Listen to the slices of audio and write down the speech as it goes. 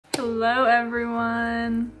Hello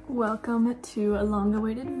everyone! Welcome to a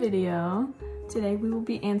long-awaited video. Today we will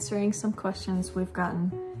be answering some questions we've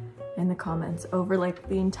gotten in the comments over like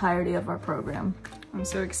the entirety of our program. I'm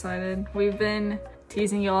so excited. We've been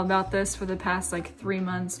teasing y'all about this for the past like 3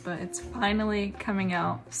 months, but it's finally coming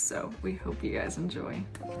out, so we hope you guys enjoy.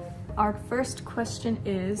 Our first question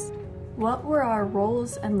is, what were our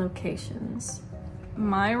roles and locations?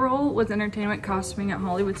 My role was entertainment costuming at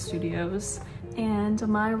Hollywood Studios. And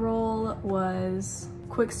my role was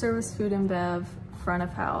quick service food and bev front of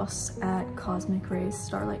house at Cosmic Rays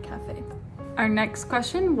Starlight Cafe. Our next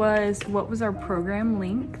question was, what was our program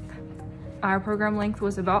length? Our program length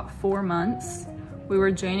was about 4 months. We were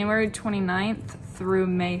January 29th through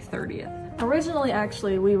May 30th. Originally,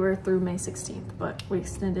 actually, we were through May 16th, but we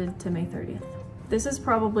extended to May 30th. This is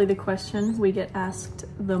probably the question we get asked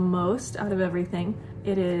the most out of everything.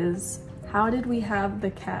 It is, how did we have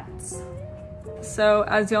the cats? So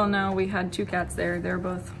as y'all know, we had 2 cats there. They're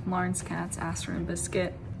both Lauren's cats, Aster and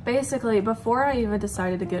Biscuit. Basically, before I even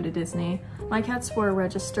decided to go to Disney, my cats were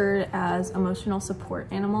registered as emotional support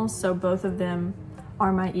animals, so both of them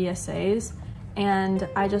are my ESAs. And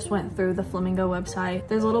I just went through the Flamingo website.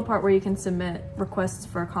 There's a little part where you can submit requests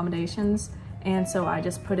for accommodations, and so I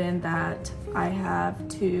just put in that I have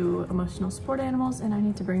 2 emotional support animals and I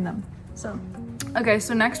need to bring them. Okay,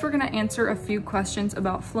 so next we're gonna answer a few questions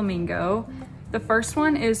about Flamingo. The first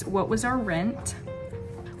one is, what was our rent?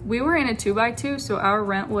 We were in a 2x2, so our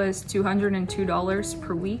rent was $202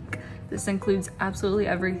 per week. This includes absolutely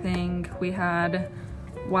everything. We had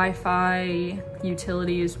Wi-Fi,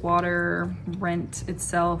 utilities, water, rent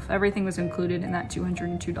itself. Everything was included in that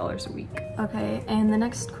 $202 a week. Okay, and the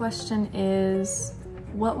next question is,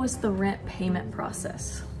 what was the rent payment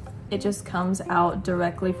process? It just comes out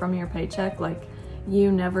directly from your paycheck, like you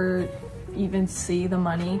never even see the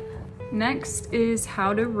money. Next is,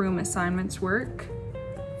 how do room assignments work?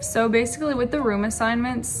 So basically with the room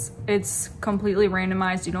assignments, it's completely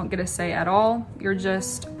randomized. You don't get a say at all. You're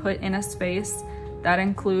just put in a space. That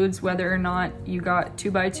includes whether or not you got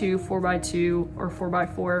 2x2, 4x2, or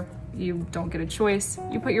 4x4. You don't get a choice.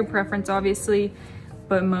 You put your preference, obviously,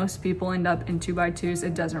 but most people end up in 2x2s.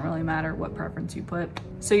 It doesn't really matter what preference you put.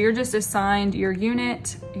 So you're just assigned your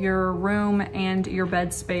unit, your room, and your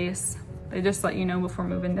bed space. They just let you know before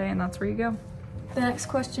move-in day, and that's where you go. The next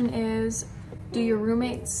question is, do your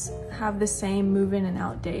roommates have the same move-in and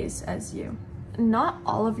out days as you? Not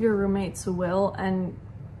all of your roommates will, and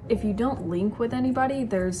if you don't link with anybody,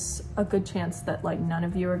 there's a good chance that like none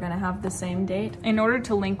of you are gonna have the same date. In order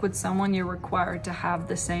to link with someone, you're required to have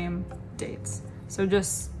the same dates. So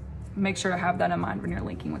just make sure to have that in mind when you're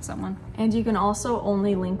linking with someone. And you can also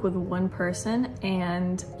only link with one person,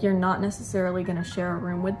 and you're not necessarily gonna share a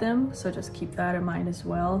room with them, so just keep that in mind as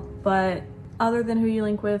well. But other than who you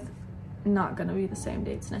link with, not gonna be the same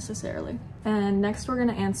dates necessarily. And next we're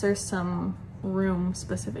gonna answer some room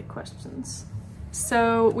specific questions.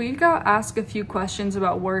 So we got asked a few questions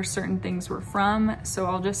about where certain things were from, so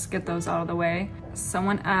I'll just get those out of the way.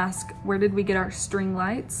 Someone asked, where did we get our string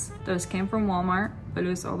lights? Those came from Walmart, but it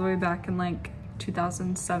was all the way back in like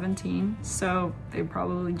 2017, so they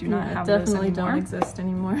probably do not have those anymore. Definitely don't exist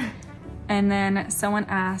anymore. And then someone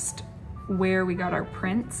asked where we got our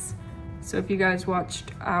prints. So if you guys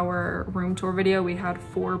watched our room tour video, we had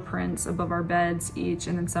 4 prints above our beds each,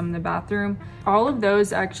 and then some in the bathroom. All of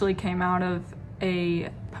those actually came out of a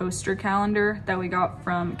poster calendar that we got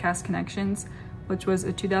from Cast Connections, which was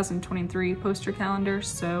a 2023 poster calendar.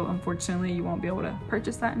 So unfortunately you won't be able to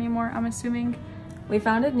purchase that anymore, I'm assuming. We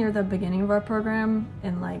found it near the beginning of our program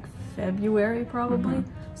in like February probably.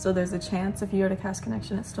 So there's a chance if you go to Cast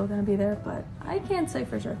Connection, it's still gonna be there, but I can't say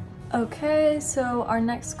for sure. Okay, so our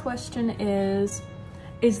next question is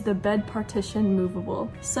the bed partition movable?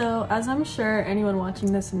 So as I'm sure anyone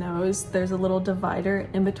watching this knows, there's a little divider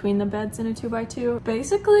in between the beds in a 2x2.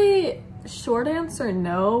 Basically, short answer,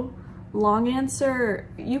 no. Long answer,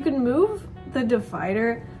 you can move the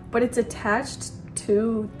divider, but it's attached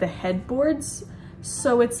to the headboards.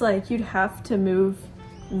 So it's like you'd have to move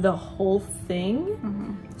the whole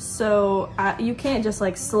thing. So you can't just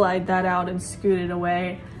like slide that out and scoot it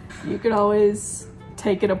away. You could always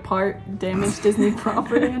take it apart, damage Disney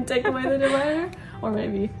property and take away the divider, or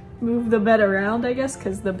maybe move the bed around, I guess,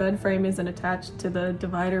 because the bed frame isn't attached to the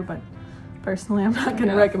divider, but personally I'm not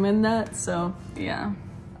gonna recommend that, so yeah.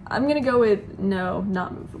 I'm gonna go with no,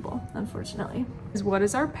 not movable, unfortunately. What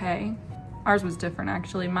is our pay? Ours was different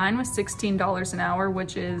actually. Mine was $16 an hour,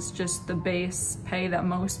 which is just the base pay that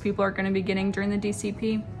most people are gonna be getting during the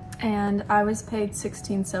DCP. And I was paid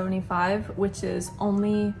 $16.75, which is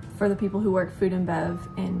only for the people who work food and bev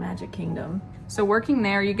in Magic Kingdom. So working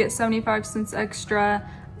there, you get 75 cents extra.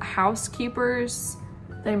 Housekeepers,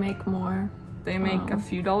 they make more. They make a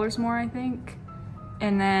few dollars more, I think.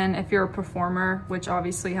 And then if you're a performer, which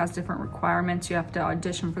obviously has different requirements, you have to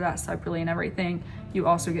audition for that separately and everything, you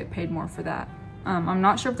also get paid more for that. I'm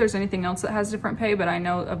not sure if there's anything else that has different pay, but I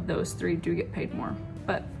know of those three do get paid more.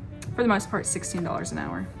 But for the most part, $16 an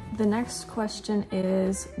hour. The next question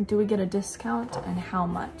is, do we get a discount and how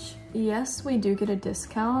much? Yes, we do get a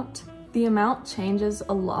discount. The amount changes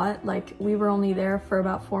a lot. Like, we were only there for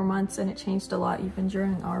about 4 months and it changed a lot even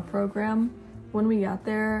during our program. When we got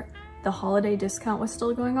there, the holiday discount was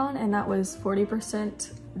still going on and that was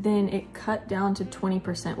 40%. Then it cut down to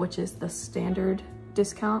 20%, which is the standard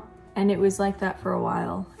discount. And it was like that for a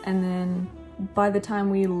while. And then by the time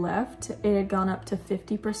we left, it had gone up to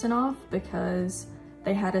 50% off because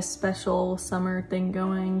they had a special summer thing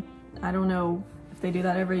going. I don't know if they do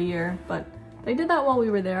that every year, but they did that while we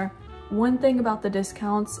were there. One thing about the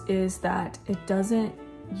discounts is that it doesn't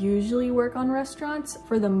usually work on restaurants.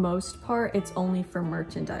 For the most part, it's only for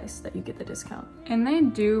merchandise that you get the discount. And they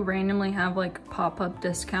do randomly have like pop-up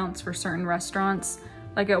discounts for certain restaurants.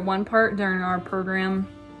 Like at one part during our program,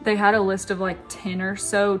 they had a list of like 10 or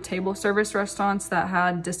so table service restaurants that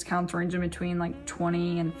had discounts ranging between like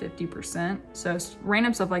 20 and 50%. So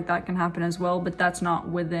random stuff like that can happen as well, but that's not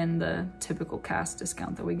within the typical cast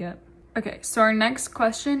discount that we get. Okay, so our next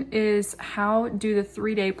question is, how do the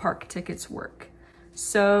 3-day park tickets work?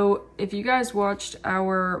 So if you guys watched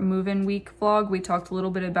our move-in week vlog, we talked a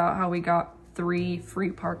little bit about how we got 3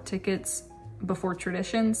 free park tickets before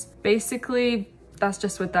traditions. Basically, that's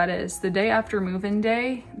just what that is. The day after move-in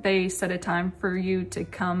day, they set a time for you to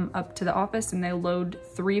come up to the office and they load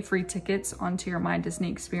 3 free tickets onto your My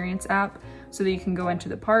Disney Experience app so that you can go into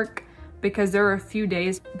the park, because there are a few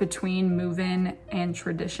days between move-in and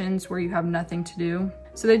traditions where you have nothing to do.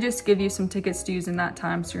 So they just give you some tickets to use in that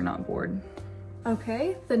time so you're not bored.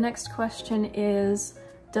 Okay, the next question is,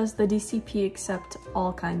 does the DCP accept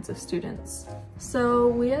all kinds of students? So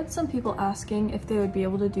we had some people asking if they would be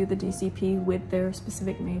able to do the DCP with their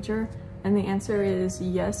specific major, and the answer is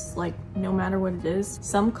yes, like no matter what it is.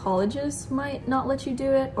 Some colleges might not let you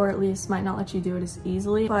do it, or at least might not let you do it as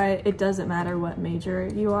easily, but it doesn't matter what major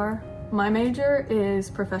you are. My major is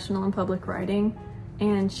professional and public writing,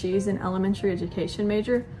 and she's an elementary education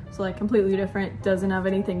major, so like completely different, doesn't have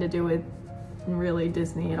anything to do with really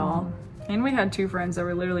Disney at all. And we had 2 friends that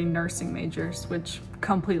were literally nursing majors, which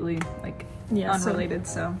completely like unrelated,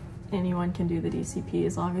 so anyone can do the DCP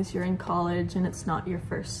as long as you're in college and it's not your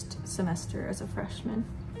first semester as a freshman.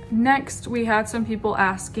 Next, we had some people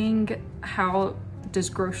asking, how does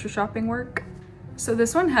grocery shopping work? So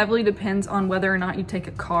this one heavily depends on whether or not you take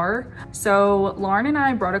a car. So Lauren and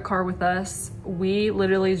I brought a car with us. We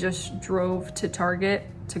literally just drove to Target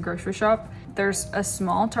to grocery shop. There's a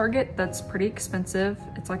small Target that's pretty expensive.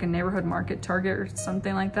 It's like a neighborhood market Target or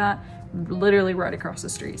something like that, literally right across the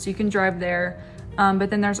street. So you can drive there.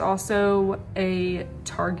 But then there's also a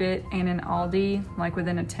Target and an Aldi, like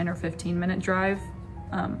within a 10 or 15 minute drive,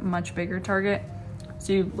 much bigger Target.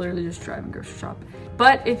 So you literally just drive and grocery shop.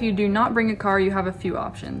 But if you do not bring a car, you have a few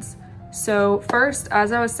options. So first,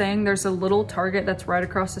 as I was saying, there's a little Target that's right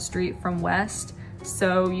across the street from West.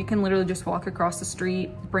 So you can literally just walk across the street,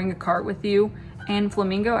 bring a cart with you. And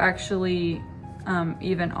Flamingo actually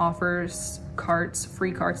even offers carts,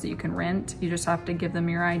 free carts that you can rent. You just have to give them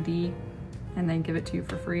your ID and they give it to you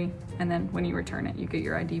for free. And then when you return it, you get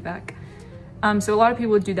your ID back. So a lot of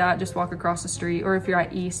people would do that, just walk across the street. Or if you're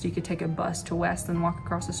at East, you could take a bus to West and walk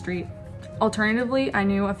across the street. Alternatively, I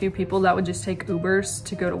knew a few people that would just take Ubers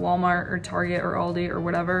to go to Walmart or Target or Aldi or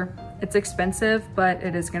whatever. It's expensive, but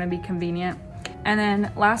it is gonna be convenient. And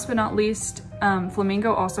then last but not least,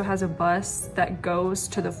 Flamingo also has a bus that goes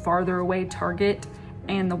to the farther away Target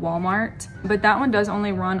and the Walmart, but that one does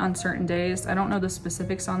only run on certain days. I don't know the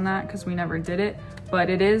specifics on that because we never did it, but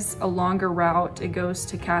it is a longer route. It goes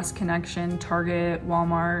to Cass Connection, Target,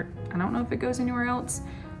 Walmart. I don't know if it goes anywhere else,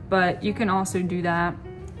 but you can also do that.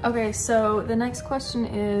 Okay, so the next question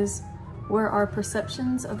is, were our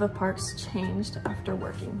perceptions of the parks changed after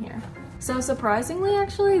working here? So surprisingly,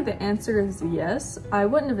 actually, the answer is yes. I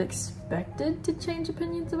wouldn't have expected to change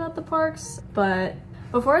opinions about the parks, but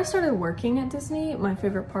before I started working at Disney, my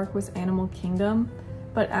favorite park was Animal Kingdom.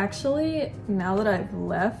 But actually, now that I've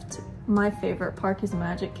left, my favorite park is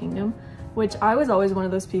Magic Kingdom, which I was always one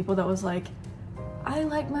of those people that was like, I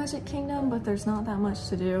like Magic Kingdom, but there's not that much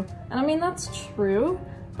to do. And I mean, that's true,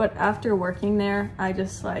 but after working there, I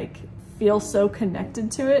just like feel so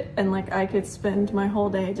connected to it, and like I could spend my whole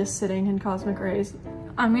day just sitting in Cosmic Rays.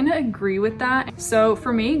 I'm gonna agree with that. So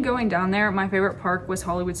for me, going down there, my favorite park was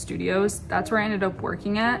Hollywood Studios. That's where I ended up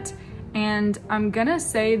working at. And I'm gonna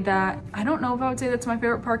say that, I don't know if I would say that's my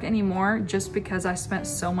favorite park anymore, just because I spent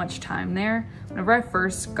so much time there. Whenever I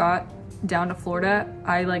first got down to Florida,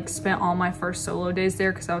 I like spent all my first solo days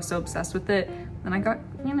there because I was so obsessed with it. And I got,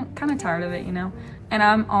 you know, kind of tired of it, you know? And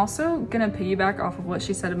I'm also gonna piggyback off of what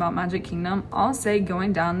she said about Magic Kingdom. I'll say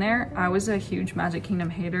going down there, I was a huge Magic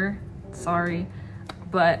Kingdom hater. Sorry.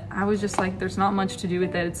 But I was just like, there's not much to do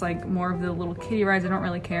with it. It's like more of the little kiddie rides. I don't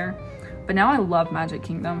really care. But now I love Magic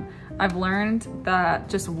Kingdom. I've learned that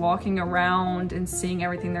just walking around and seeing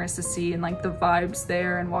everything there is to see and like the vibes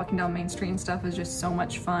there and walking down Main Street and stuff is just so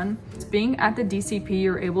much fun. Being at the DCP,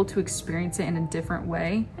 you're able to experience it in a different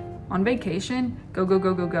way. On vacation, go, go,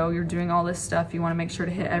 go, go, go. You're doing all this stuff. You want to make sure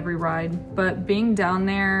to hit every ride. But being down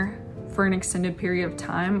there for an extended period of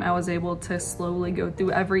time, I was able to slowly go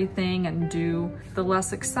through everything and do the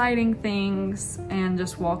less exciting things and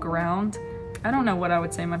just walk around. I don't know what I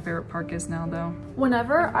would say my favorite park is now though.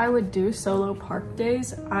 Whenever I would do solo park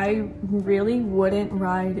days, I really wouldn't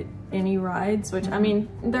ride any rides, which I mean,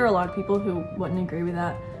 there are a lot of people who wouldn't agree with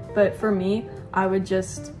that. But for me, I would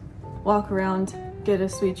just walk around, get a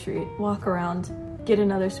sweet treat, walk around, get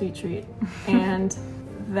another sweet treat. And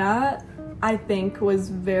that I think was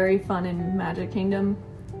very fun in Magic Kingdom.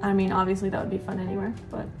 I mean, obviously that would be fun anywhere,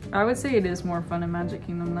 but I would say it is more fun in Magic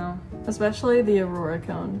Kingdom though. Especially the Aurora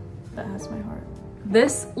Cone. That has my heart.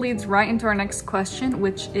 This leads right into our next question,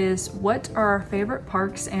 which is what are our favorite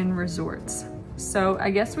parks and resorts? So I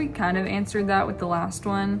guess we kind of answered that with the last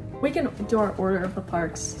one. We can do our order of the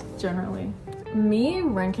parks generally. Me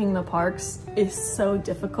ranking the parks is so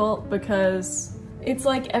difficult because it's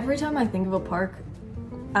like every time I think of a park,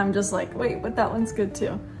 I'm just like, wait, but that one's good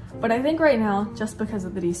too. But I think right now, just because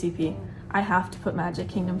of the DCP, I have to put Magic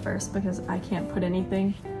Kingdom first because I can't put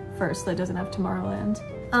anything first that doesn't have Tomorrowland.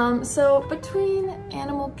 So between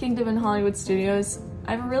Animal Kingdom and Hollywood Studios,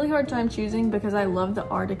 I have a really hard time choosing because I love the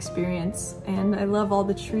art experience and I love all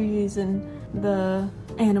the trees and the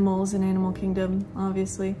animals in Animal Kingdom,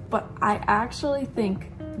 obviously. But I actually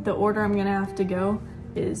think the order I'm gonna have to go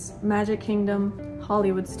is Magic Kingdom,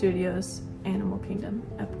 Hollywood Studios, Animal Kingdom,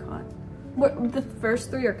 Epcot. The first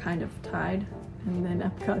three are kind of tied and then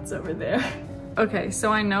Epcot's over there. Okay,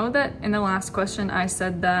 so I know that in the last question I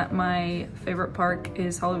said that my favorite park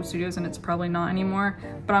is Hollywood Studios and it's probably not anymore,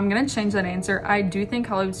 but I'm gonna change that answer. I do think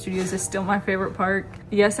Hollywood Studios is still my favorite park.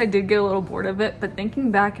 Yes, I did get a little bored of it, but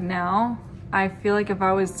thinking back now, I feel like if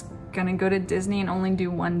I was gonna go to Disney and only do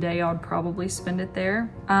one day, I would probably spend it there.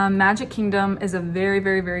 Magic Kingdom is a very,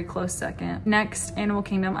 very, very close second. Next, Animal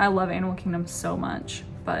Kingdom. I love Animal Kingdom so much,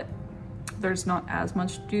 but there's not as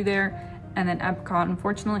much to do there. And then Epcot,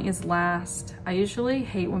 unfortunately, is last. I usually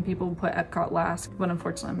hate when people put Epcot last, but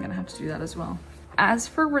unfortunately, I'm gonna have to do that as well. As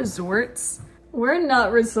for resorts, we're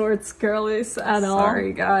not resorts girlies at all.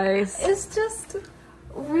 Sorry, guys. It's just,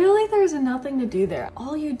 really, there's nothing to do there.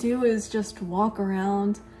 All you do is just walk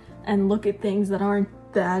around and look at things that aren't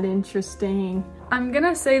that interesting. I'm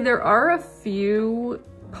gonna say there are a few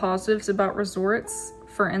positives about resorts.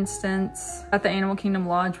 For instance, at the Animal Kingdom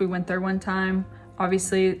Lodge, we went there one time.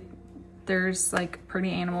 Obviously, there's like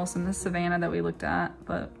pretty animals in the savannah that we looked at,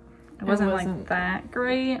 but it wasn't like that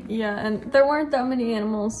great. Yeah, and there weren't that many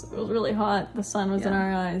animals. It was really hot. The sun was in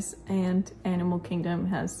our eyes, and Animal Kingdom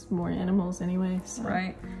has more animals anyway. So.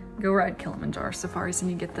 Right. Go ride Kilimanjaro safaris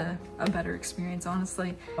and you get a better experience,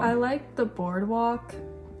 honestly. I like the boardwalk,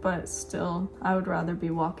 but still, I would rather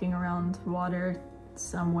be walking around water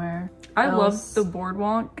somewhere else. Love the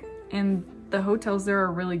boardwalk, and the hotels there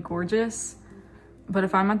are really gorgeous. But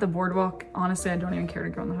if I'm at the boardwalk, honestly, I don't even care to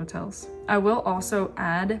go in the hotels. I will also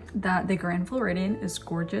add that the Grand Floridian is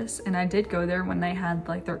gorgeous, and I did go there when they had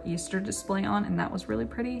like their Easter display on, and that was really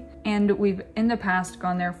pretty. And we've in the past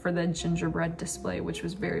gone there for the gingerbread display, which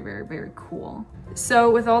was very, very, very cool. So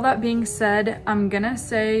with all that being said, I'm gonna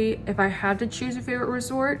say if I had to choose a favorite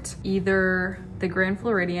resort, either the Grand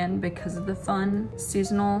Floridian because of the fun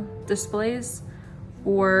seasonal displays,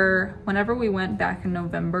 or whenever we went back in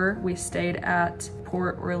November, we stayed at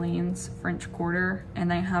Port Orleans French Quarter, and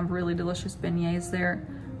they have really delicious beignets there.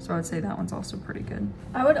 So I would say that one's also pretty good.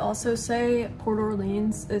 I would also say Port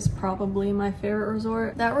Orleans is probably my favorite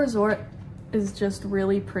resort. That resort is just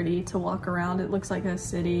really pretty to walk around. It looks like a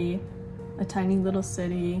city, a tiny little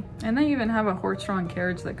city. And they even have a horse-drawn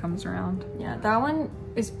carriage that comes around. Yeah, that one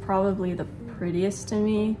is probably the prettiest to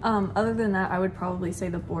me. Other than that, I would probably say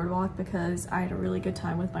the boardwalk because I had a really good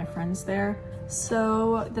time with my friends there.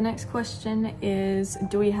 So the next question is,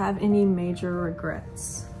 do we have any major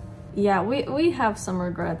regrets? Yeah, we have some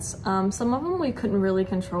regrets. Some of them we couldn't really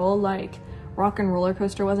control, like Rock and Roller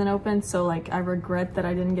Coaster wasn't open, so like I regret that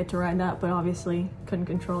I didn't get to ride that, but obviously couldn't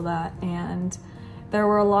control that. And there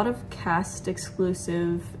were a lot of cast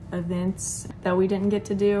exclusive events that we didn't get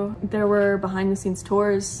to do. There were behind the scenes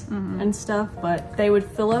tours and stuff, but they would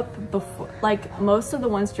fill up before, like most of the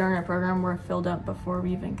ones during our program were filled up before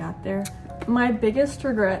we even got there. My biggest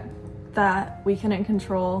regret that we couldn't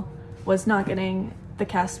control was not getting the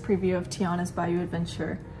cast preview of Tiana's Bayou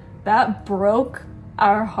Adventure. That broke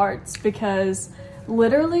our hearts because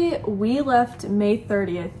literally we left May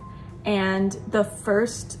 30th and the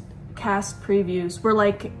first cast previews were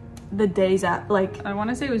like the days at, like I want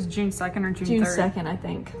to say it was June 2nd or June 3rd. June 2nd, I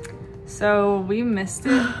think. So we missed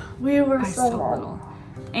it. We were so little.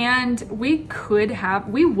 And we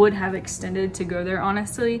would have extended to go there,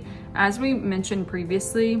 honestly. As we mentioned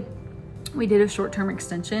previously, we did a short-term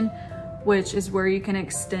extension, which is where you can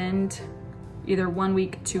extend either 1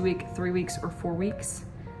 week, 2 week, 3 weeks, or 4 weeks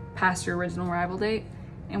past your original arrival date.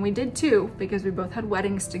 And we did 2 because we both had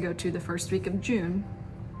weddings to go to the first week of June.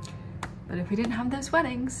 But if we didn't have those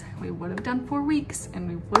weddings, we would have done 4 weeks and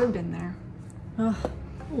we would have been there. Ugh.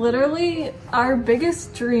 Literally, our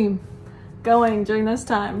biggest dream going during this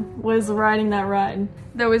time was riding that ride.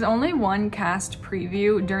 There was only one cast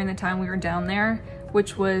preview during the time we were down there,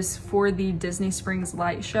 which was for the Disney Springs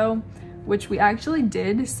Light Show, which we actually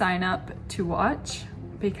did sign up to watch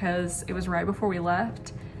because it was right before we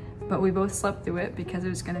left, but we both slept through it because it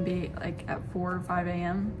was going to be like at 4 or 5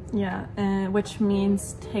 a.m. Yeah, and which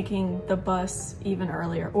means taking the bus even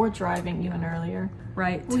earlier or driving even earlier.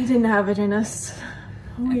 Right. We didn't have it in us.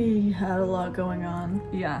 We had a lot going on.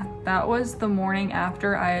 Yeah, that was the morning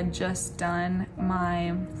after I had just done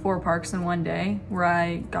my 4 parks in one day, where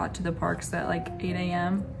I got to the parks at like 8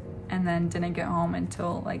 a.m. and then didn't get home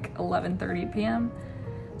until like 11:30 p.m.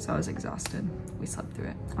 So I was exhausted. We slept through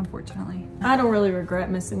it, unfortunately. I don't really regret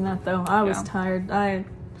missing that though. I was Yeah. tired.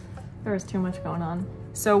 There was too much going on.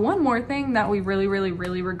 So one more thing that we really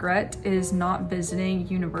regret is not visiting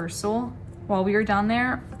Universal while we were down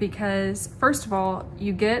there, because first of all,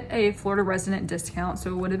 you get a Florida resident discount, so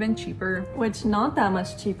it would have been cheaper. Which not that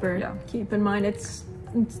much cheaper. Yeah. Keep in mind it's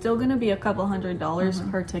still gonna be a couple $100s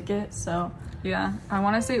per ticket, so. Yeah, I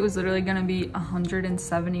want to say it was literally going to be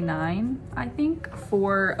 $179, I think,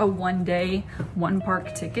 for a 1-day,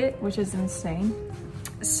 1-park ticket. Which is insane.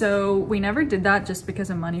 So we never did that just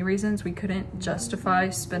because of money reasons. We couldn't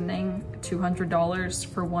justify spending $200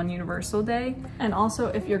 for one Universal day. And also,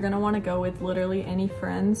 if you're gonna want to go with literally any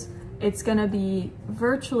friends, it's gonna be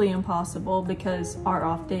virtually impossible because our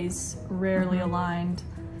off days rarely aligned,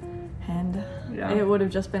 and it would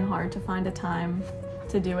have just been hard to find a time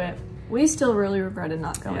to do it. We still really regretted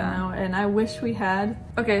not going though, and I wish we had.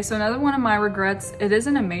 Okay, so another one of my regrets, it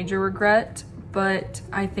isn't a major regret, but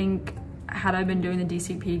I think had I been doing the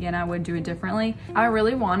DCP again, I would do it differently. I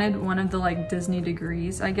really wanted one of the like Disney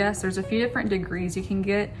degrees, I guess. There's a few different degrees you can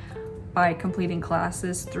get by completing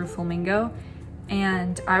classes through Flamingo.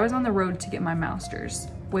 And I was on the road to get my master's,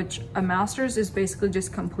 which a master's is basically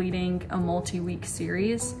just completing a multi-week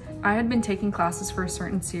series. I had been taking classes for a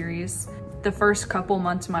certain series the first couple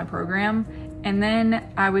months of my program, and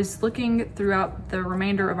then I was looking throughout the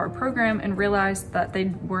remainder of our program and realized that they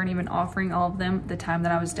weren't even offering all of them the time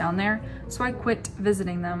that I was down there, so I quit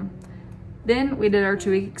visiting them. Then we did our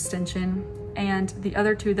 2-week extension, and the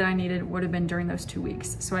other 2 that I needed would have been during those 2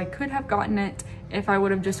 weeks, so I could have gotten it if I would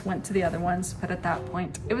have just went to the other ones, but at that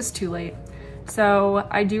point it was too late. So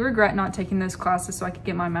I do regret not taking those classes so I could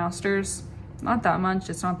get my master's. Not that much,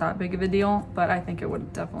 it's not that big of a deal, but I think it would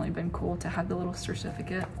have definitely been cool to have the little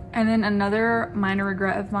certificate. And then another minor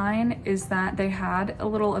regret of mine is that they had a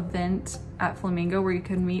little event at Flamingo where you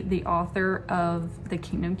could meet the author of the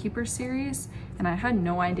Kingdom Keeper series, and I had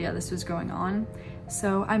no idea this was going on,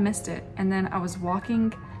 so I missed it. And then I was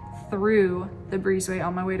walking through the breezeway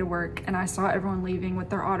on my way to work, and I saw everyone leaving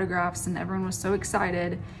with their autographs, and everyone was so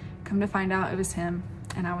excited. Come to find out it was him,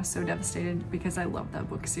 and I was so devastated because I love that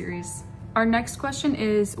book series. Our next question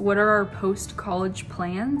is, what are our post-college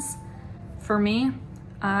plans? For me,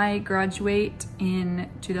 I graduate in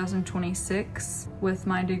 2026 with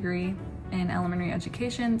my degree in elementary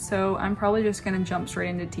education, so I'm probably just gonna jump straight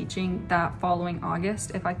into teaching that following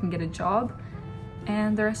August if I can get a job,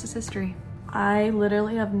 and the rest is history. I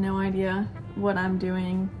literally have no idea what I'm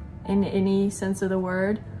doing in any sense of the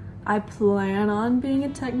word. I plan on being a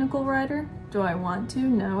technical writer. Do I want to?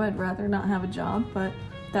 No, I'd rather not have a job, but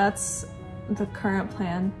that's the current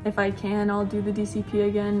plan. If I can, I'll do the DCP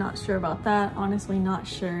again. Not sure about that. Honestly, not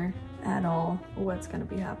sure at all what's gonna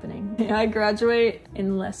be happening. I graduate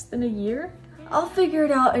in less than a year. I'll figure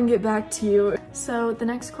it out and get back to you. So the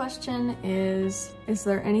next question is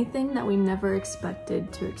there anything that we never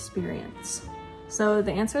expected to experience? So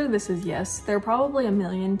the answer to this is yes. There are probably a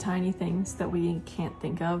million tiny things that we can't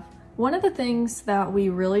think of. One of the things that we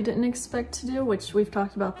really didn't expect to do, which we've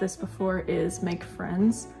talked about this before, is make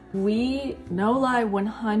friends. We, no lie,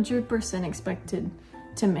 100% expected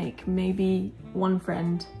to make maybe one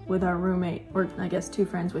friend with our roommate, or I guess 2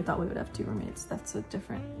 friends. We thought we would have 2 roommates. That's a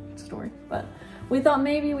different story. But we thought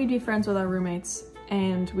maybe we'd be friends with our roommates,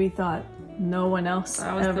 and we thought no one else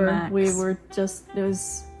ever. We were just, it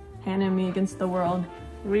was Hannah and me against the world.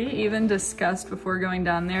 We even discussed before going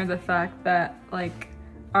down there the fact that like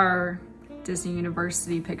our Disney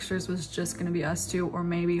University pictures was just gonna be us 2, or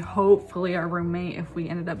maybe hopefully our roommate if we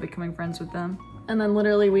ended up becoming friends with them. And then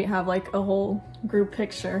literally we have like a whole group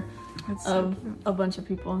picture of a bunch of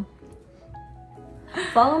people.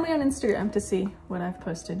 Follow me on Instagram to see what I've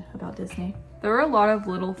posted about Disney. There were a lot of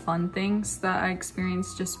little fun things that I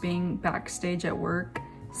experienced just being backstage at work,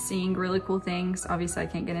 seeing really cool things. Obviously I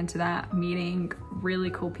can't get into that. Meeting really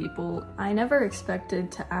cool people. I never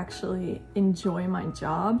expected to actually enjoy my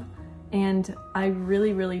job, and I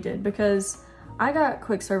really did, because I got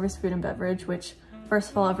quick service food and beverage, which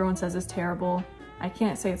first of all everyone says is terrible. I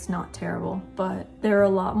can't say it's not terrible, but there are a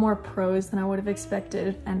lot more pros than I would have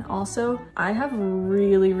expected. And also, I have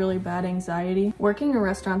really bad anxiety. Working in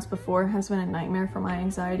restaurants before has been a nightmare for my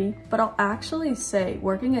anxiety, but I'll actually say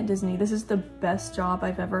working at Disney, this is the best job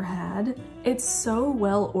I've ever had. It's so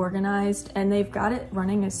well organized, and they've got it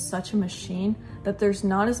running as such a machine that there's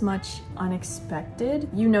not as much unexpected.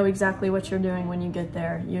 You know exactly what you're doing when you get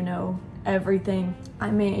there. You know everything.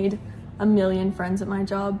 I made a million friends at my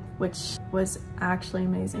job, which was actually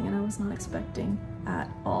amazing, and I was not expecting at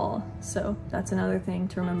all. So that's another thing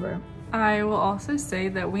to remember. I will also say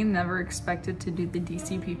that we never expected to do the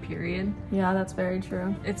DCP period. Yeah, that's very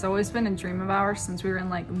true. It's always been a dream of ours since we were in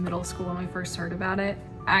like middle school when we first heard about it.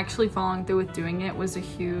 Actually following through with doing it was a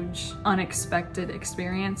huge unexpected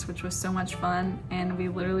experience, which was so much fun, and we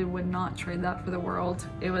literally would not trade that for the world.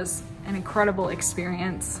 It was an incredible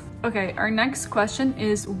experience. Okay, our next question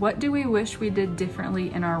is, what do we wish we did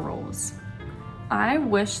differently in our roles? I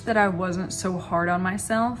wish that I wasn't so hard on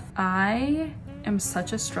myself. I am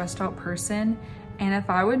such a stressed out person, and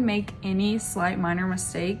if I would make any slight minor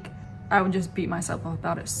mistake, I would just beat myself up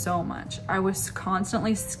about it so much. I was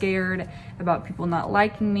constantly scared about people not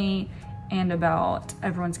liking me, and about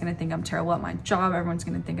everyone's gonna think I'm terrible at my job, everyone's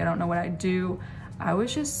gonna think I don't know what I do. I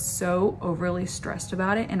was just so overly stressed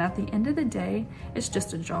about it, and at the end of the day, it's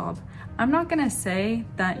just a job. I'm not gonna say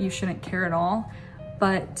that you shouldn't care at all,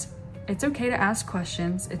 but it's okay to ask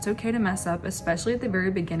questions. It's okay to mess up, especially at the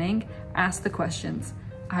very beginning. Ask the questions.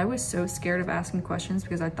 I was so scared of asking questions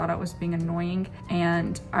because I thought I was being annoying,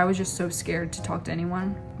 and I was just so scared to talk to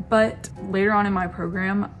anyone. But later on in my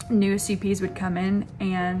program, new CPs would come in,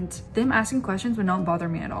 and them asking questions would not bother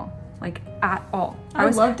me at all. Like, at all. I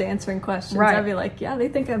loved answering questions. Right. I'd be like, yeah, they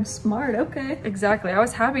think I'm smart, okay. Exactly, I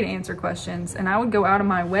was happy to answer questions, and I would go out of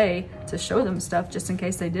my way to show them stuff just in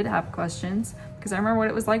case they did have questions, because I remember what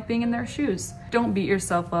it was like being in their shoes. Don't beat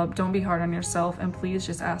yourself up, don't be hard on yourself, and please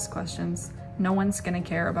just ask questions. No one's gonna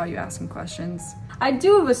care about you asking questions. I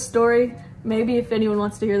do have a story. Maybe if anyone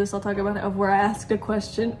wants to hear this, I'll talk about it, of where I asked a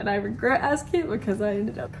question and I regret asking it because I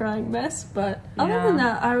ended up crying mess. But other than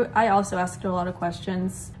that, I also asked a lot of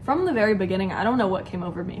questions. From the very beginning, I don't know what came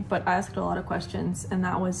over me, but I asked a lot of questions, and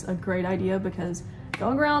that was a great idea, because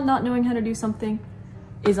going around not knowing how to do something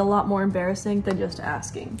is a lot more embarrassing than just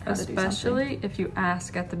asking how to do something. Especially if you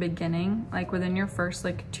ask at the beginning, like within your first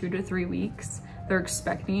like 2 to 3 weeks, they're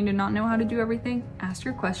expecting you to not know how to do everything. Ask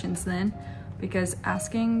your questions then, because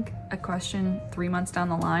asking a question 3 months down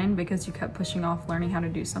the line because you kept pushing off learning how to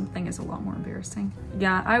do something is a lot more embarrassing.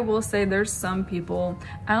 Yeah, I will say there's some people,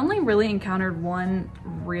 I only really encountered one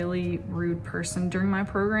really rude person during my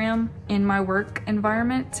program in my work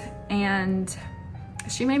environment, and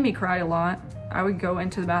she made me cry a lot. I would go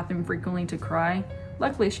into the bathroom frequently to cry.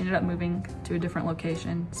 Luckily, she ended up moving to a different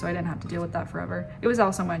location, so I didn't have to deal with that forever. It was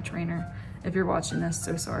also my trainer. If you're watching this,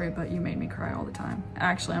 so sorry, but you made me cry all the time.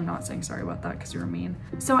 Actually, I'm not saying sorry about that because you were mean.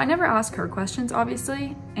 So I never asked her questions,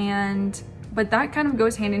 obviously, but that kind of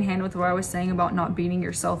goes hand in hand with what I was saying about not beating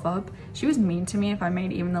yourself up. She was mean to me if I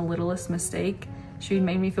made even the littlest mistake. She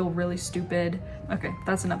made me feel really stupid. Okay,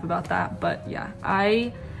 that's enough about that, but yeah,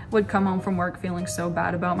 I would come home from work feeling so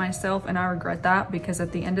bad about myself, and I regret that, because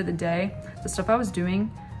at the end of the day, the stuff I was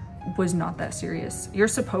doing was not that serious. You're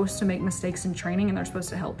supposed to make mistakes in training, and they're supposed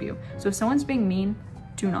to help you. So if someone's being mean,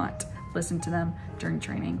 do not. listen to them during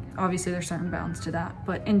training. Obviously there's certain bounds to that,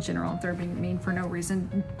 but in general, if they're being mean for no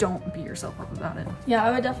reason, don't beat yourself up about it. Yeah,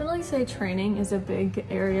 I would definitely say training is a big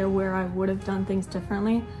area where I would have done things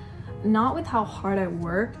differently. Not with how hard I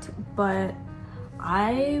worked, but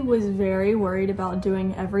I was very worried about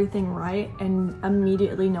doing everything right and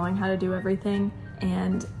immediately knowing how to do everything.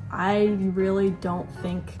 And I really don't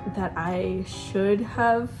think that I should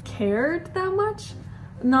have cared that much,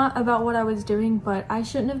 not about what I was doing, but I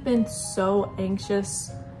shouldn't have been so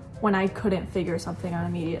anxious when I couldn't figure something out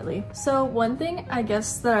immediately. So one thing I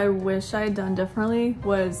guess that I wish I had done differently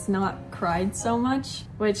was not cried so much,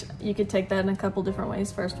 which you could take that in a couple different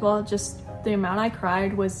ways. First of all, just the amount I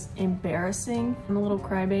cried was embarrassing. I'm a little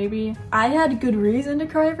crybaby. I had good reason to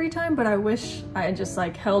cry every time, but I wish I had just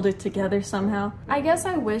like held it together somehow. I guess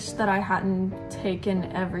I wish that I hadn't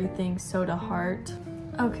taken everything so to heart.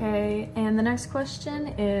 Okay, and the next question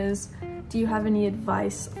is, do you have any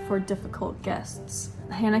advice for difficult guests?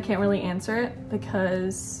 Hannah can't really answer it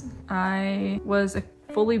because I was a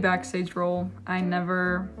fully backstage role. I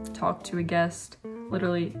never talked to a guest,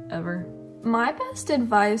 literally ever. My best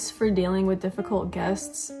advice for dealing with difficult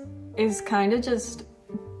guests is kind of just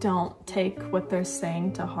don't take what they're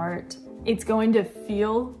saying to heart. It's going to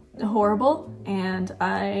feel horrible, and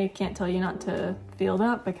I can't tell you not to feel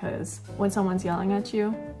that, because when someone's yelling at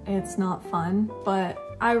you, it's not fun. But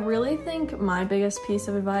I really think my biggest piece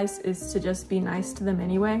of advice is to just be nice to them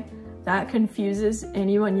anyway. That confuses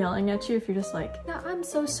anyone yelling at you if you're just like, yeah, I'm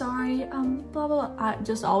so sorry, blah, blah, blah. I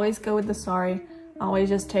just always go with the sorry. Always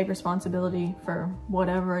just take responsibility for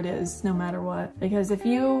whatever it is, no matter what. Because if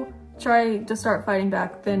you try to start fighting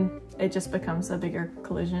back, then it just becomes a bigger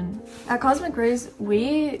collision. At Cosmic Rays,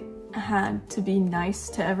 we had to be nice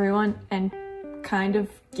to everyone and kind of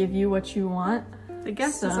give you what you want. The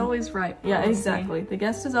guest is always right. Yeah, exactly. The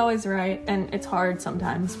guest is always right, and it's hard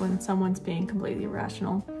sometimes when someone's being completely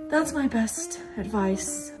irrational. That's my best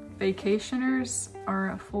advice. Vacationers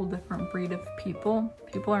are a full different breed of people.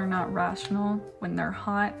 People are not rational when they're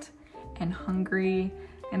hot and hungry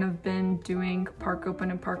and have been doing park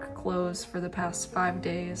open and park close for the past 5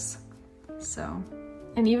 days. So.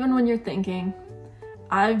 And even when you're thinking,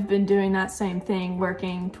 I've been doing that same thing,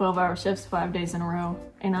 working 12-hour shifts 5 days in a row,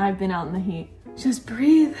 and I've been out in the heat. Just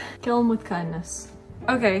breathe. Kill them with kindness.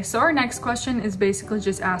 Okay, so our next question is basically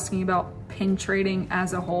just asking about pin trading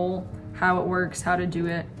as a whole, how it works, how to do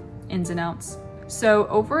it, ins and outs. So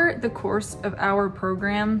over the course of our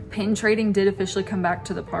program, pin trading did officially come back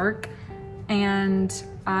to the park, and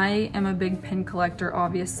I am a big pin collector,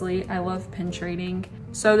 obviously. I love pin trading.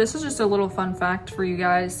 So this is just a little fun fact for you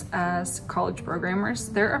guys as college programmers.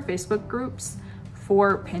 There are Facebook groups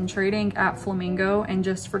for pin trading at Flamingo and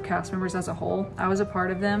just for cast members as a whole. I was a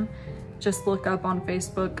part of them. Just look up on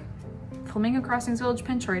Facebook, Flamingo Crossings Village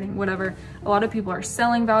pin trading, whatever. A lot of people are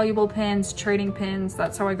selling valuable pins, trading pins.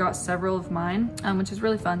 That's how I got several of mine, which is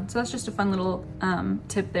really fun. So that's just a fun little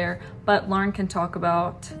tip there. But Lauren can talk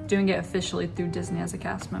about doing it officially through Disney as a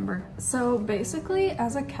cast member. So basically,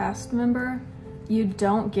 as a cast member, you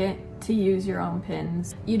don't get to use your own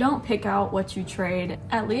pins. You don't pick out what you trade.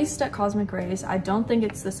 At least at Cosmic Rays, I don't think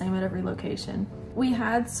it's the same at every location. We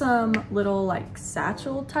had some little like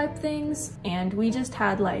satchel type things, and we just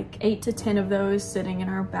had like 8 to 10 of those sitting in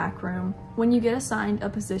our back room. When you get assigned a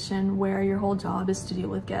position where your whole job is to deal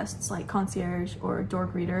with guests like concierge or door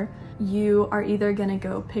greeter, you are either gonna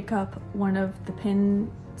go pick up one of the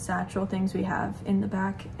pin satchel things we have in the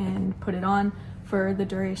back and put it on for the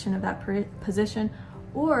duration of that position,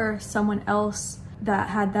 or someone else that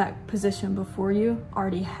had that position before you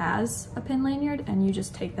already has a pin lanyard and you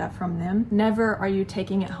just take that from them. Never are you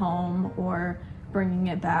taking it home or bringing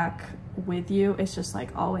it back with you. It's just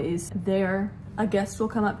like always there. A guest will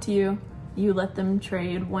come up to you, you let them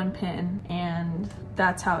trade one pin, and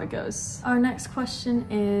that's how it goes. Our next question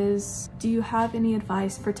is, do you have any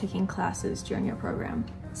advice for taking classes during your program?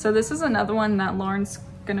 So this is another one that Lauren's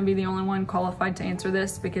gonna be the only one qualified to answer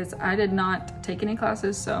this because I did not take any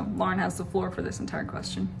classes, so Lauren has the floor for this entire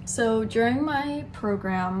question. So during my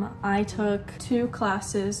program, I took 2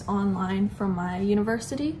 classes online from my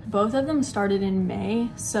university. Both of them started in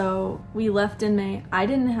May, so we left in May. I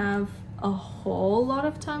didn't have a whole lot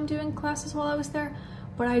of time doing classes while I was there,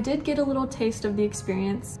 but I did get a little taste of the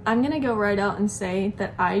experience. I'm gonna go right out and say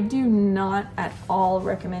that I do not at all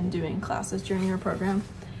recommend doing classes during your program.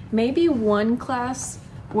 Maybe one class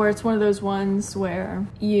where it's one of those ones where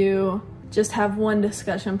you just have one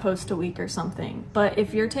discussion post a week or something. But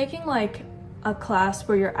if you're taking like a class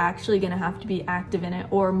where you're actually gonna have to be active in it,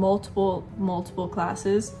 or multiple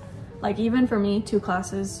classes, like even for me, 2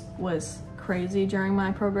 classes was crazy during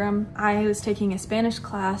my program. I was taking a Spanish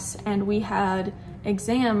class and we had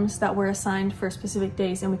exams that were assigned for specific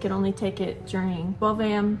days and we could only take it during 12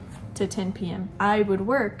 a.m. to 10 p.m. I would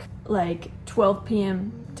work like 12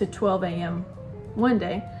 p.m. to 12 a.m. one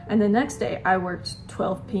day, and the next day I worked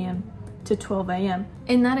 12 p.m. to 12 a.m.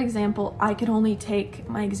 In that example, I could only take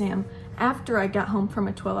my exam after I got home from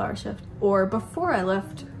a 12-hour shift or before I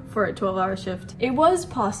left for a 12-hour shift. It was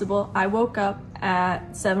possible. I woke up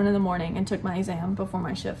at 7 in the morning and took my exam before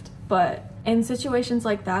my shift. But in situations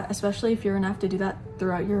like that, especially if you're gonna have to do that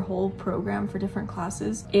throughout your whole program for different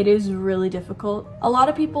classes, it is really difficult. A lot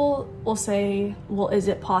of people will say, well, is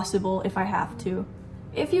it possible if I have to?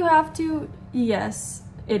 If you have to, yes,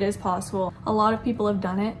 it is possible. A lot of people have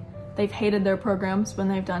done it. They've hated their programs when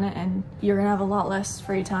they've done it, and you're gonna have a lot less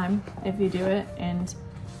free time if you do it. And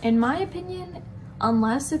in my opinion,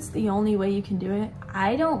 unless it's the only way you can do it,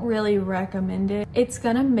 I don't really recommend it. It's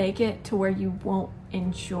gonna make it to where you won't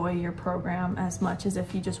enjoy your program as much as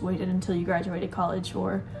if you just waited until you graduated college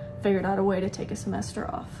or figured out a way to take a semester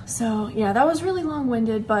off. So yeah, that was really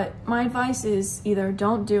long-winded, but my advice is either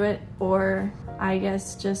don't do it, or I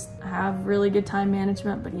guess just have really good time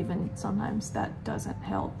management, but even sometimes that doesn't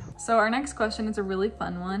help. So our next question is a really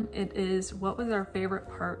fun one. It is, what was our favorite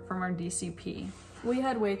part from our DCP? We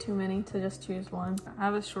had way too many to just choose one. I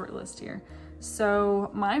have a short list here.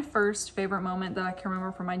 So my first favorite moment that I can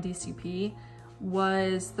remember from my DCP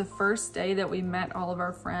was the first day that we met all of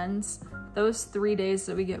our friends. Those 3 days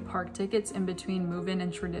that we get park tickets in between move-in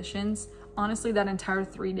and traditions, honestly, that entire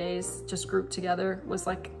 3 days just grouped together was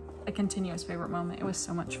like a continuous favorite moment. It was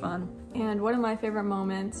so much fun. And one of my favorite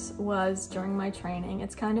moments was during my training.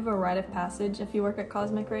 It's kind of a rite of passage if you work at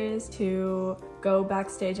Cosmic Rays to go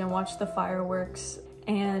backstage and watch the fireworks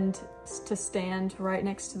and to stand right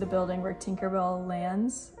next to the building where Tinkerbell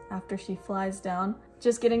lands after she flies down.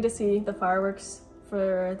 Just getting to see the fireworks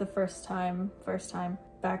for the first time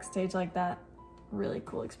backstage like that, really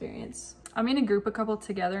cool experience. I'm in a group a couple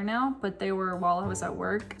together now, but they were while I was at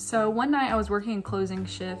work. So one night I was working in closing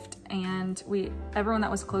shift, and everyone that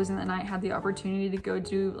was closing that night had the opportunity to go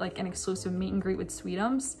do like an exclusive meet and greet with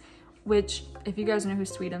Sweetums, which, if you guys know who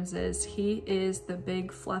Sweetums is, he is the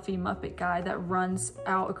big fluffy Muppet guy that runs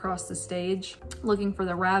out across the stage looking for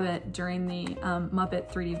the rabbit during the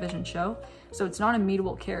Muppet 3D Vision show. So it's not a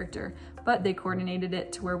meetable character, but they coordinated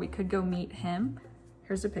it to where we could go meet him.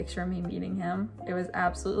 Here's a picture of me meeting him. It was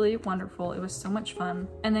absolutely wonderful. It was so much fun.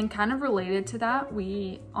 And then kind of related to that,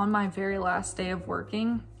 on my very last day of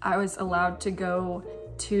working, I was allowed to go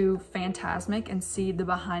to Phantasmic and see the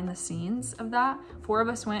behind the scenes of that. 4 of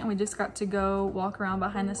us went and we just got to go walk around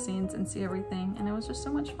behind the scenes and see everything, and it was just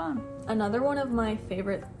so much fun. Another one of my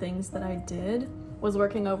favorite things that I did was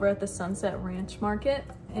working over at the Sunset Ranch Market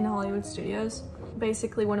in Hollywood Studios.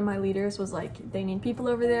 Basically, one of my leaders was like, they need people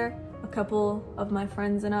over there. A couple of my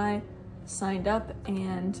friends and I signed up,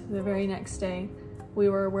 and the very next day we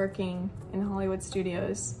were working in Hollywood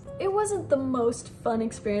Studios. It wasn't the most fun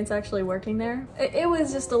experience actually working there. It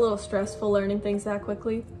was just a little stressful learning things that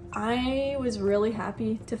quickly. I was really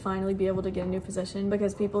happy to finally be able to get a new position,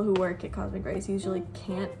 because people who work at Cosmic Rays usually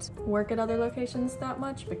can't work at other locations that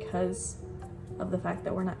much because of the fact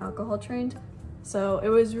that we're not alcohol trained. So it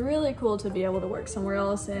was really cool to be able to work somewhere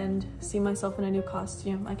else and see myself in a new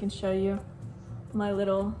costume. I can show you my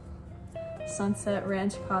little Sunset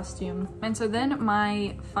Ranch costume. And so then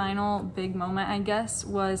my final big moment, I guess,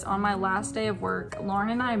 was on my last day of work. Lauren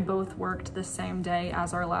and I both worked the same day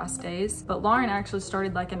as our last days, but Lauren actually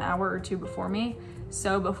started like an hour or two before me.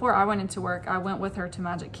 So before I went into work, I went with her to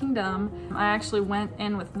Magic Kingdom. I actually went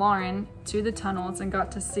in with Lauren to the tunnels and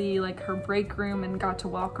got to see like her break room and got to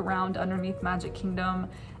walk around underneath Magic Kingdom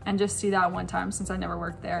and just see that one time since I never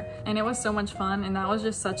worked there. And it was so much fun, and that was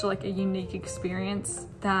just such like a unique experience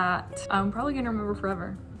that I'm probably gonna remember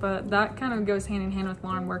forever. But that kind of goes hand in hand with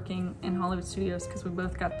Lauren working in Hollywood Studios, because we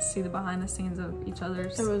both got to see the behind the scenes of each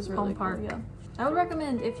other's It was really home park. cool, yeah. I would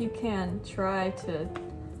recommend, if you can, try to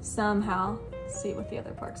somehow see what the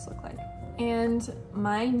other parks look like. And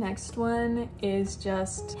my next one is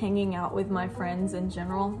just hanging out with my friends in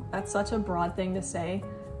general. That's such a broad thing to say,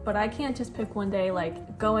 but I can't just pick one day,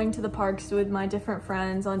 like going to the parks with my different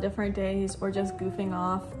friends on different days, or just goofing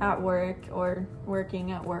off at work or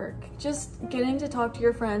working at work. Just getting to talk to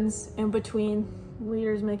your friends in between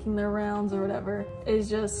leaders making their rounds or whatever is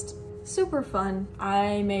just super fun.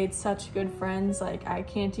 I made such good friends. Like, I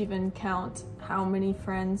can't even count how many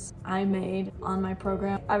friends I made on my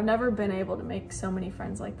program. I've never been able to make so many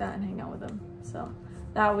friends like that and hang out with them. So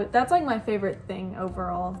that's like my favorite thing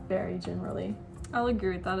overall, very generally. I'll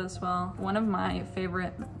agree with that as well. One of my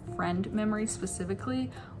favorite friend memories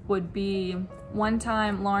specifically would be one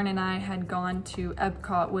time Lauren and I had gone to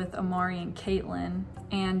Epcot with Amari and Caitlin,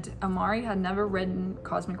 and Amari had never written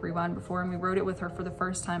Cosmic Rewind before, and we wrote it with her for the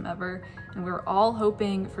first time ever, and we were all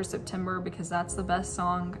hoping for September because that's the best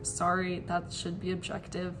song. Sorry, that should be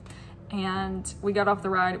objective. And we got off the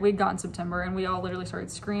ride, we'd gotten September, and we all literally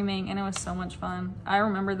started screaming, and it was so much fun. I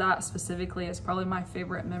remember that specifically as probably my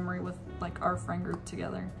favorite memory with like our friend group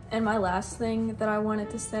together. And my last thing that I wanted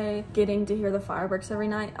to say, getting to hear the fireworks every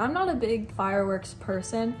night. I'm not a big fireworks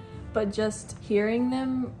person, but just hearing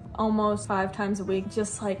them almost 5 times a week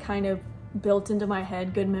just like kind of built into my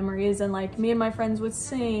head good memories. And like me and my friends would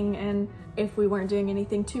sing, and if we weren't doing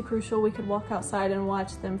anything too crucial, we could walk outside and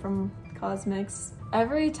watch them from Cosmics.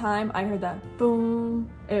 Every time I heard that boom,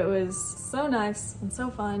 it was so nice and so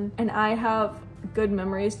fun. And I have good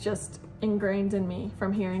memories just ingrained in me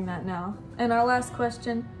from hearing that now. And our last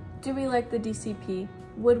question, do we like the DCP?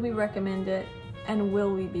 Would we recommend it? And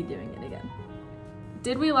will we be doing it again?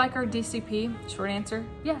 Did we like our DCP? Short answer,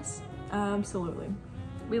 yes. Absolutely.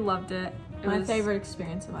 We loved it. My favorite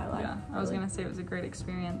experience of my life. Yeah, I was gonna say it was a great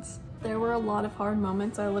experience. There were a lot of hard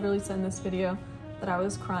moments. I literally said in this video that I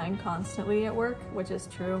was crying constantly at work, which is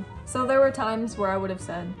true. So there were times where I would have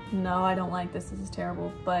said, no, I don't like this is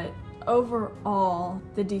terrible. But overall,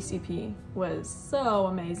 the DCP was so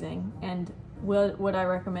amazing. And would I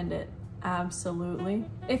recommend it? Absolutely.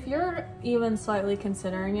 If you're even slightly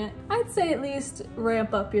considering it, I'd say at least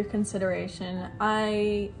ramp up your consideration.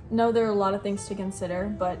 I know there are a lot of things to consider,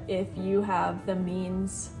 but if you have the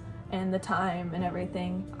means and the time and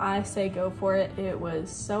everything, I say go for it. It was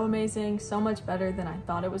so amazing, so much better than I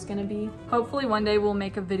thought it was gonna be. Hopefully one day we'll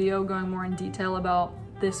make a video going more in detail about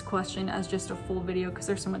this question as just a full video because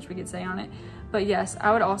there's so much we could say on it. But yes,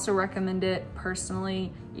 I would also recommend it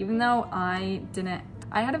personally, even though I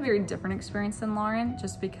had a very different experience than Lauren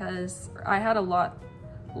just because I had a lot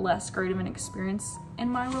less great of an experience in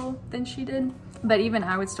my role than she did. But even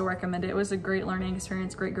I would still recommend it. It was a great learning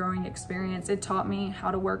experience, great growing experience. It taught me how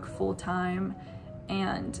to work full time,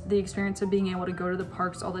 and the experience of being able to go to the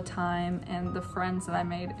parks all the time and the friends that I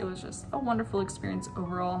made, it was just a wonderful experience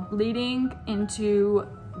overall. Leading into,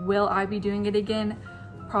 will I be doing it again?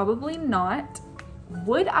 Probably not.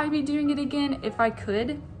 Would I be doing it again if I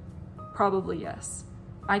could? Probably yes.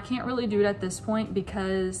 I can't really do it at this point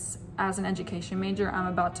because as an education major, I'm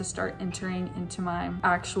about to start entering into my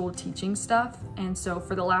actual teaching stuff. And so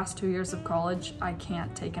for the last 2 years of college, I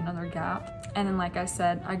can't take another gap. And then like I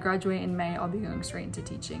said, I graduate in May, I'll be going straight into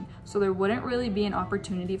teaching. So there wouldn't really be an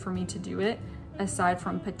opportunity for me to do it aside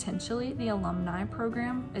from potentially the alumni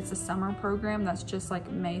program. It's a summer program that's just like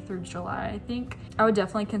May through July, I think. I would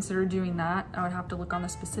definitely consider doing that. I would have to look on the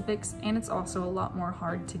specifics, and it's also a lot more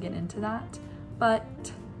hard to get into that. But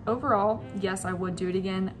overall, yes, I would do it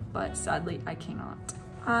again, but sadly, I cannot.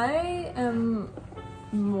 I am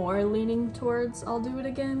more leaning towards I'll do it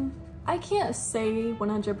again. I can't say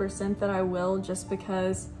 100% that I will just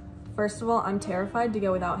because, first of all, I'm terrified to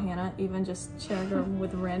go without Hannah. Even just sharing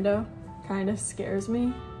with rando kind of scares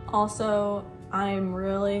me. Also, I'm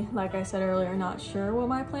really, like I said earlier, not sure what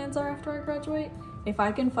my plans are after I graduate. If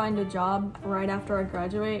I can find a job right after I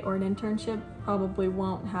graduate or an internship, probably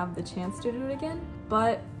won't have the chance to do it again.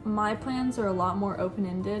 But my plans are a lot more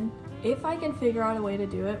open-ended. If I can figure out a way to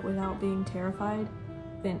do it without being terrified,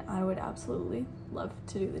 then I would absolutely love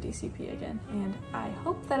to do the DCP again. And I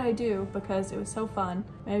hope that I do because it was so fun.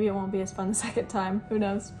 Maybe it won't be as fun the second time, who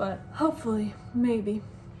knows, but hopefully, maybe,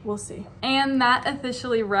 we'll see. And that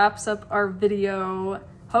officially wraps up our video.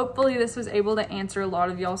 Hopefully this was able to answer a lot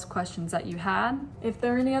of y'all's questions that you had. If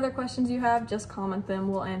there are any other questions you have, just comment them.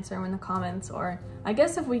 We'll answer them in the comments, or I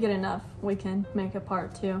guess if we get enough, we can make a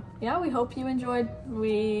part 2. Yeah, we hope you enjoyed.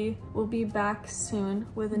 We will be back soon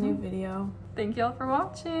with a new video. Thank y'all for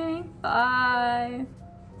watching. Bye.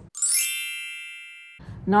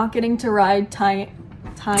 Not getting to ride tiny.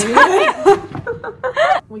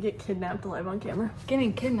 We get kidnapped live on camera.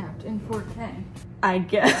 Getting kidnapped in 4K. I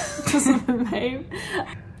guess. Maybe.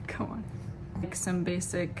 Come on. Like some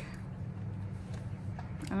basic,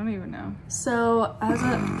 I don't even know. So as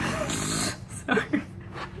a Sorry.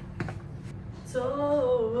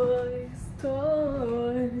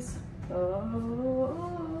 Toys.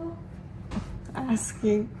 Oh.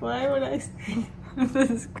 Asking, why would I say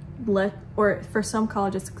this? Or for some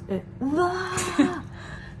colleges,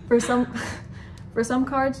 for some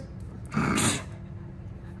cards.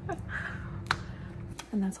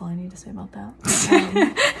 And that's all I need to say about that.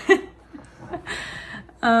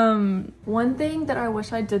 One thing that I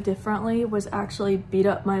wish I did differently was actually beat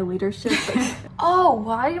up my leadership. Oh,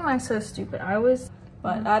 why am I so stupid?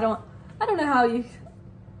 But I don't know how you.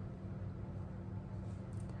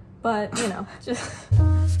 but you know, just